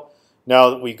well.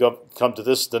 Now that we come to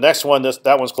the next one,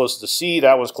 that one's closest to C.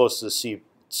 That one's closest to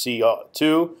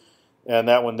C2, and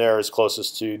that one there is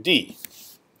closest to D.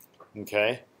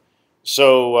 Okay.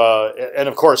 So and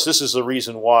of course, this is the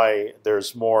reason why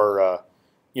there's more.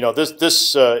 And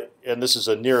this is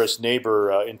a nearest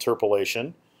neighbor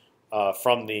interpolation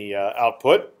from the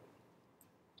output,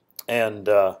 and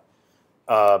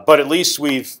but at least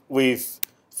we've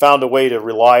found a way to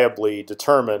reliably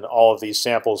determine all of these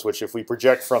samples, which if we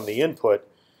project from the input,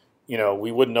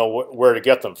 we wouldn't know where to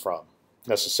get them from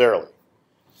necessarily.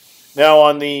 Now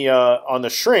on the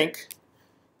shrink,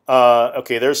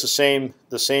 okay, there's the same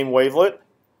wavelet.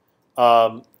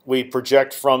 We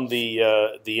project from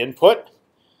the input.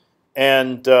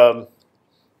 And in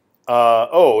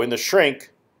the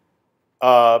shrink,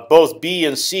 both B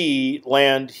and C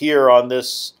land here on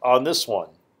this one.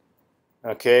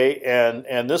 Okay,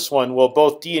 and this one, well,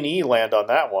 both D and E land on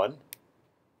that one.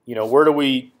 Where do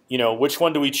we, which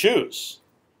one do we choose,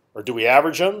 or do we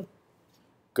average them?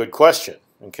 Good question.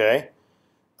 Okay,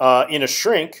 in a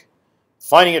shrink,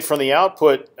 finding it from the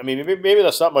output, I mean, maybe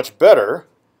that's not much better.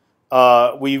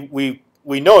 We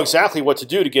know exactly what to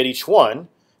do to get each one.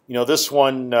 This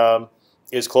one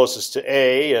is closest to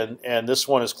A, and this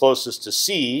one is closest to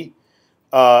C,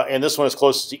 and this one is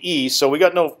closest to E. So we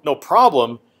got no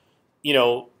problem,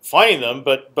 finding them.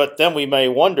 But then we may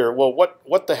wonder, well,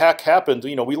 what the heck happened?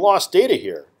 We lost data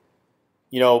here.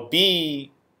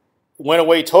 B went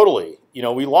away totally.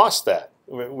 We lost that.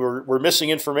 We're missing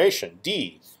information.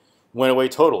 D went away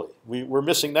totally. We're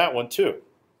missing that one too.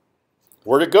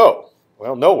 Where'd it go?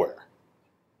 Well, nowhere.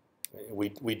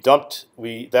 We dumped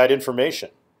that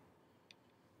information.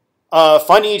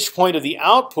 Finding each point of the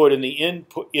output in the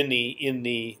input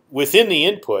within the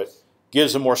input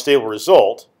gives a more stable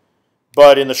result,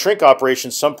 but in the shrink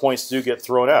operation, some points do get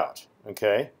thrown out.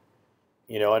 Okay,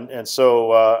 and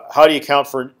so how do you account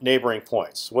for neighboring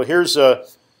points? Well, here's an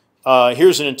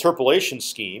interpolation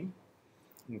scheme.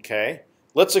 Okay,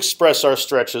 let's express our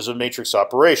stretch as a matrix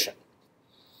operation.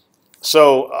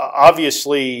 So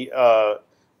obviously,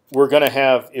 we're going to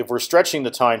have, if we're stretching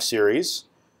the time series,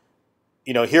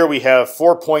 here we have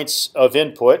 4 points of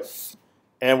input,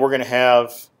 and we're going to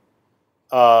have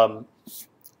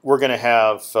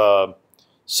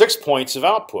 6 points of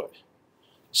output.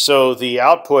 So the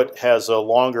output has a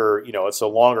longer, it's a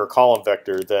longer column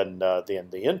vector than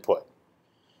the input,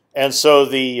 and so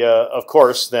of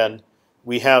course, then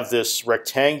we have this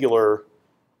rectangular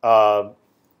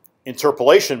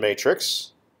interpolation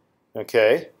matrix,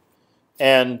 okay,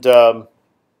 and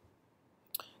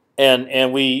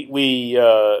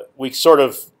we sort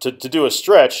of to do a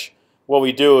stretch, what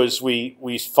we do is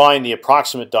we find the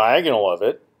approximate diagonal of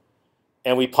it,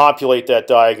 and we populate that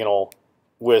diagonal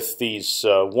with these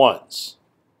ones.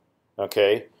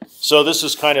 Okay, so this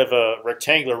is kind of a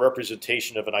rectangular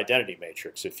representation of an identity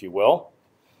matrix, if you will.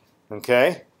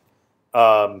 Okay,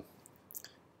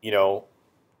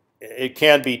 it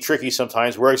can be tricky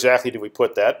sometimes. Where exactly do we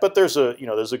put that? But there's a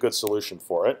good solution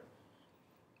for it.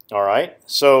 All right.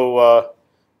 So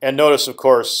and notice, of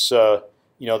course,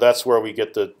 that's where we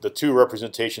get the 2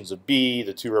 representations of B,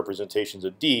 the 2 representations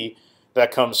of D.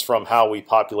 That comes from how we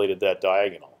populated that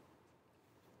diagonal.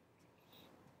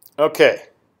 Okay.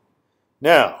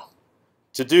 Now,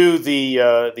 to do the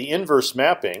inverse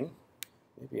mapping,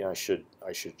 maybe I should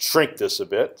shrink this a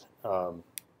bit.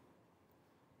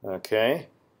 Okay.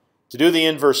 To do the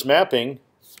inverse mapping,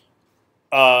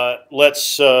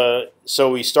 so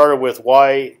we started with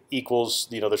y equals,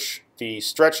 the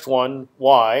stretched one,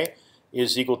 y,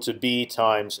 is equal to b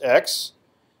times x.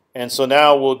 And so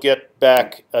now we'll get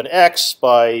back an x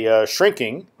by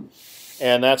shrinking,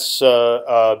 and that's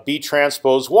b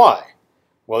transpose y.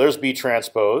 Well, there's b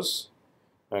transpose,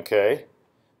 okay.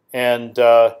 And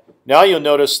now you'll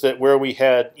notice that where we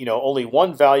had only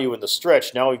 1 value in the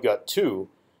stretch, now we've got 2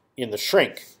 in the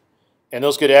shrink, and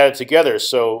those get added together.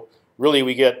 So really,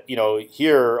 we get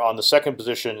here on the second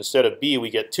position, instead of b, we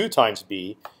get 2 times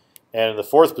b, and in the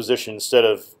 4th position, instead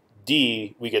of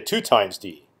d, we get 2 times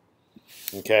d.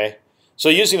 Okay, so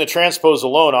using the transpose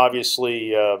alone,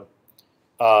 obviously, our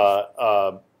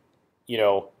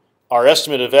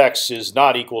estimate of x is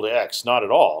not equal to x, not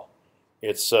at all.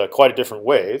 It's quite a different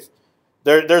wave.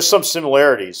 There's some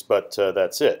similarities, but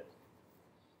that's it.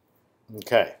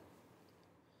 Okay.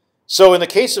 So in the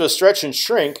case of a stretch and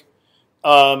shrink,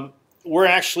 we're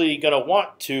actually going to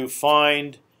want to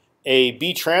find a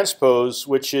B transpose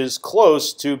which is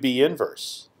close to B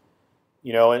inverse.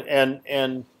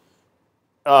 And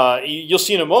you'll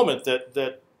see in a moment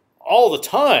that all the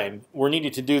time we're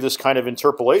needing to do this kind of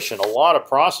interpolation. A lot of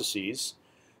processes.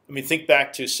 I mean, think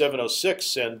back to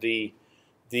 706 and the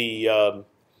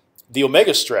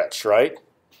omega stretch, right?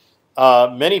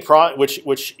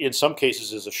 Which in some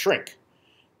cases is a shrink.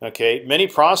 Okay, many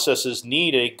processes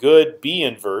need a good B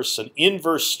inverse, an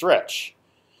inverse stretch,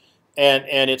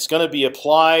 and it's going to be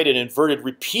applied and inverted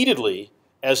repeatedly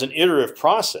as an iterative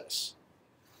process.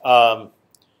 So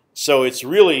it's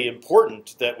really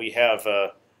important that we have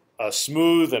a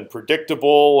smooth and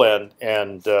predictable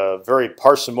and very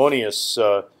parsimonious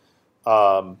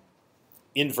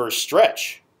inverse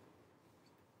stretch.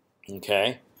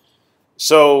 Okay,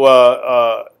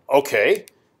 so okay,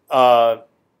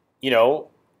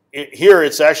 here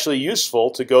it's actually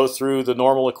useful to go through the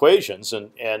normal equations and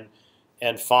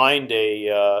find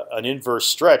an inverse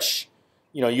stretch,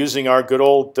 using our good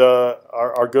old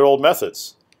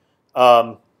methods.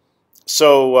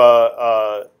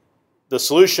 So the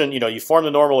solution, you form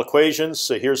the normal equations.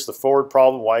 So here's the forward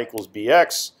problem: y equals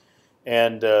bx,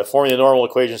 and forming the normal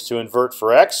equations to invert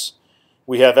for x,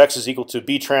 we have x is equal to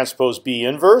b transpose b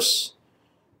inverse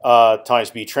times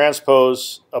b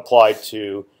transpose applied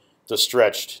to the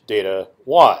stretched data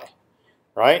y,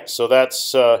 right? So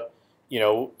that's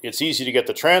it's easy to get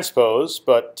the transpose,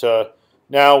 but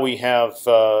now we have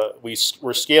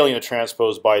we're scaling the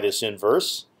transpose by this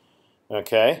inverse.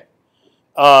 Okay,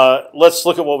 let's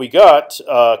look at what we got.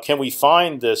 Can we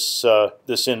find this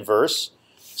this inverse?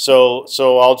 So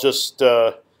I'll just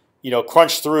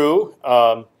crunch through.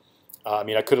 I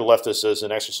mean, I could have left this as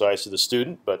an exercise to the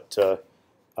student, but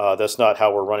that's not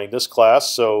how we're running this class.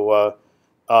 So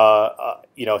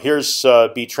here's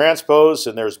B transpose,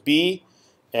 and there's B,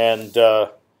 and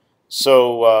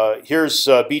so here's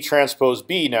B transpose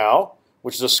B now,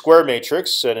 which is a square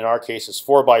matrix, and in our case, it's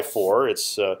 4 by 4.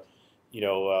 It's the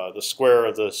square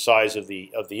of the size of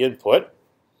the input,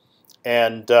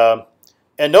 and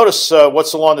notice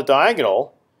what's along the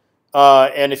diagonal.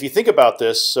 And if you think about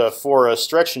this, for a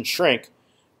stretch and shrink,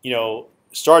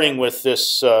 starting with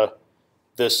this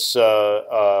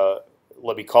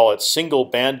let me call it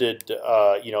single-banded,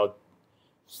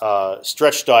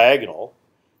 stretch diagonal.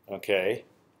 Okay,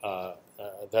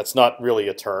 that's not really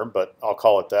a term, but I'll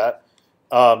call it that.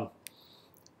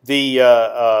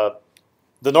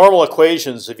 The normal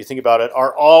equations, if you think about it,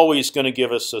 are always going to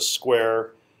give us a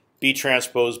square B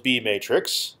transpose B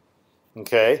matrix.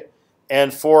 Okay,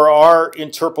 and for our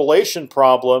interpolation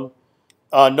problem,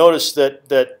 notice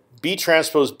that B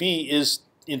transpose B is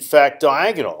in fact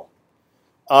diagonal.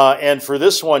 And for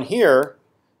this one here,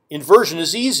 inversion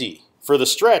is easy. For the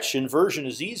stretch, inversion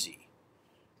is easy,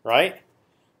 right?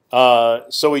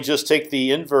 So we just take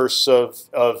the inverse of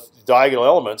diagonal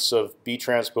elements of B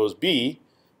transpose B,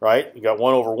 right? We got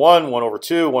 1 over 1, 1 over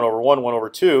 2, 1 over 1, 1 over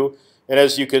 2. And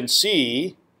as you can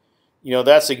see,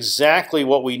 that's exactly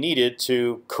what we needed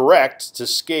to correct to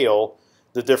scale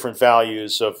the different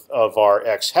values of our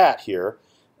x hat here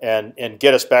and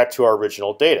get us back to our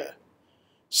original data.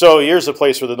 So here's a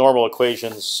place where the normal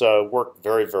equations work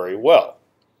very, very well.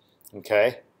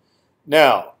 Okay.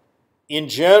 Now, in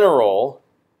general,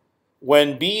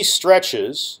 when B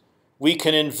stretches, we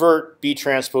can invert B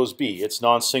transpose B. It's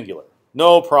non-singular.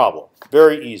 No problem.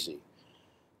 Very easy.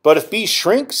 But if B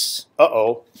shrinks,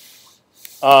 then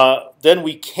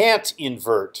we can't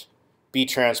invert B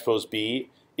transpose B.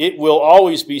 It will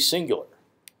always be singular.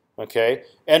 Okay.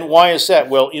 And why is that?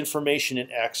 Well, information in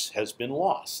X has been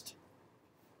lost.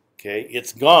 Okay,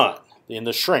 it's gone in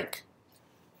the shrink.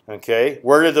 Okay,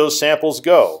 where did those samples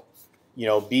go?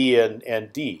 B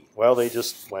and D. Well, they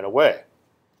just went away.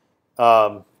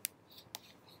 So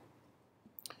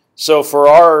for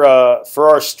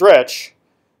our stretch,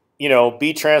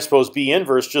 B transpose B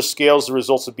inverse just scales the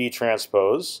results of B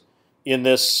transpose in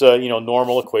this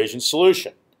normal equation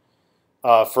solution.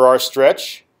 For our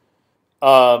stretch,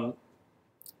 okay,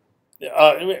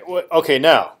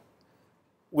 now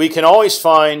we can always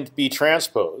find B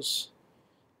transpose,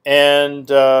 and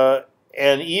so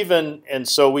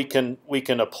we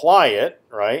can apply it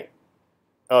right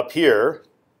up here,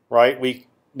 right?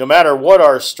 No matter what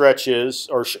our stretch is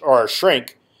or our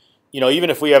shrink, even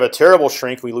if we have a terrible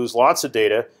shrink, we lose lots of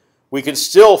data. We can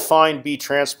still find B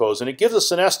transpose, and it gives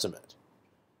us an estimate.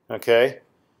 Okay,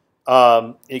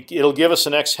 it'll give us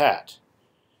an x hat,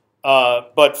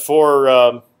 but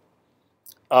for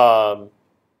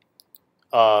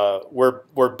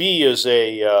where B is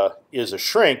a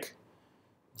shrink,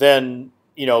 then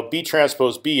B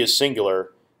transpose B is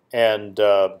singular, and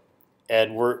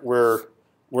we're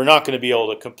not going to be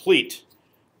able to complete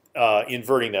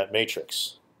inverting that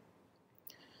matrix.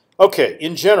 Okay,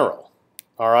 in general,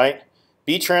 all right,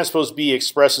 B transpose B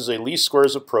expresses a least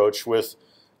squares approach with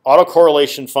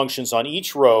autocorrelation functions on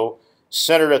each row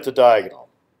centered at the diagonal.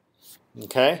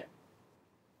 Okay,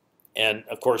 and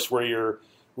of course where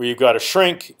you've got a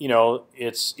shrink,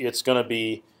 it's going to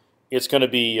be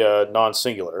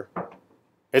non-singular.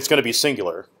 It's going to be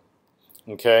singular.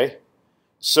 Okay,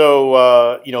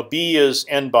 so B is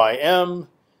n by m.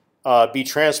 B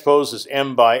transpose is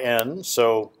m by n.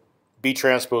 So B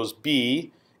transpose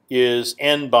B is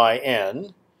n by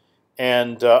n,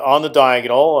 and on the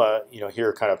diagonal,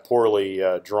 here kind of poorly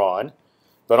drawn,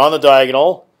 but on the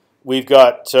diagonal we've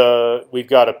got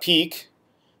a peak.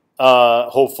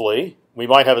 Hopefully, we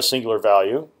might have a singular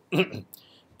value, and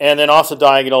then off the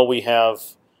diagonal we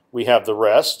have the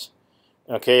rest.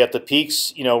 Okay, at the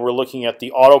peaks, we're looking at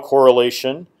the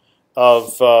autocorrelation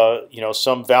of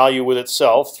some value with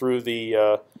itself through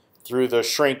the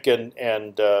shrink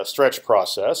and stretch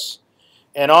process,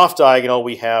 and off diagonal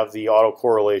we have the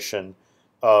autocorrelation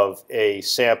of a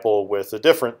sample with a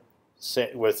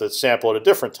sample at a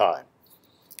different time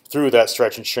through that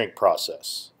stretch and shrink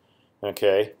process.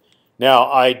 Okay,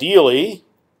 now ideally,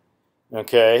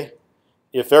 okay,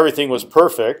 if everything was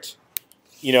perfect,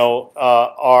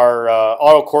 our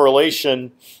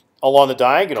autocorrelation along the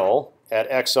diagonal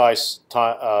at xi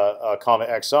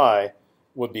comma xi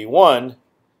would be 1,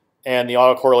 and the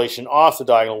autocorrelation off the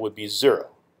diagonal would be 0.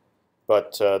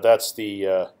 But that's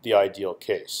the ideal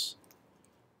case.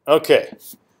 Okay,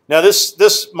 now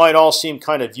this might all seem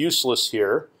kind of useless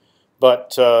here,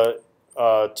 but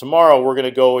tomorrow we're going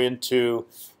to go into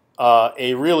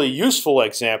a really useful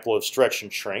example of stretch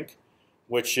and shrink,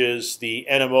 which is the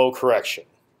NMO correction.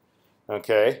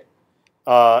 Okay,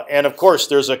 and of course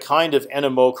there's a kind of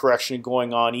NMO correction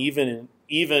going on even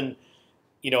in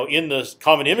the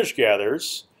common image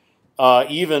gatherers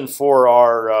even for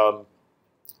our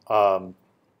um,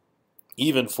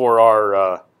 even for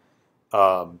our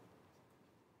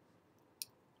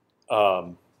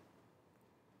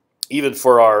even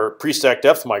for our pre-stack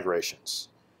depth migrations.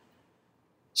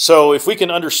 So if we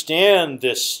can understand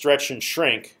this stretch and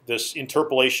shrink, this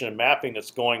interpolation and mapping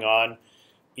that's going on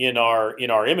in our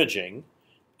imaging,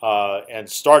 and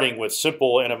starting with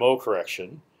simple NMO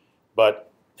correction, but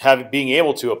being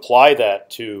able to apply that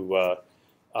to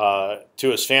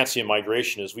as fancy a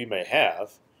migration as we may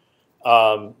have,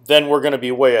 then we're going to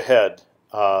be way ahead.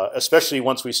 Especially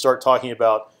once we start talking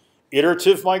about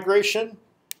iterative migration.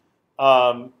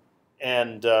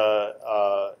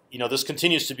 This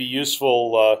continues to be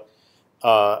useful.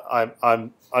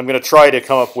 I'm going to try to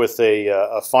come up with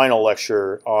a final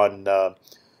lecture on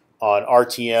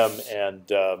RTM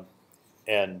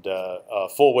and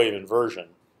full wave inversion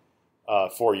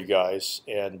for you guys,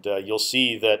 and you'll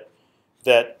see that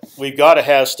we've got to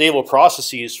have stable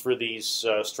processes for these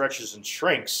stretches and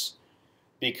shrinks,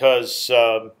 because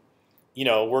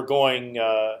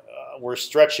we're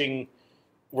stretching.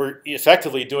 We're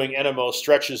effectively doing NMO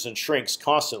stretches and shrinks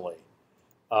constantly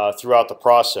throughout the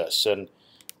process, and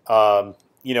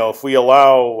if we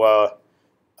allow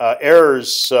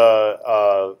errors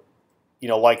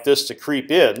like this to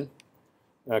creep in,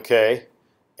 okay,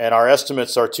 and our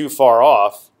estimates are too far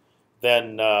off,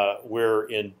 then we're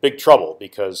in big trouble,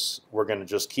 because we're going to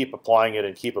just keep applying it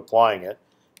and keep applying it,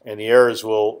 and the errors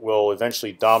will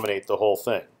eventually dominate the whole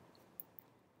thing.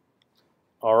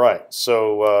 All right,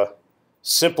 so.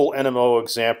 Simple NMO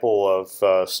example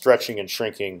of stretching and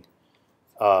shrinking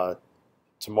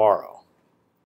tomorrow.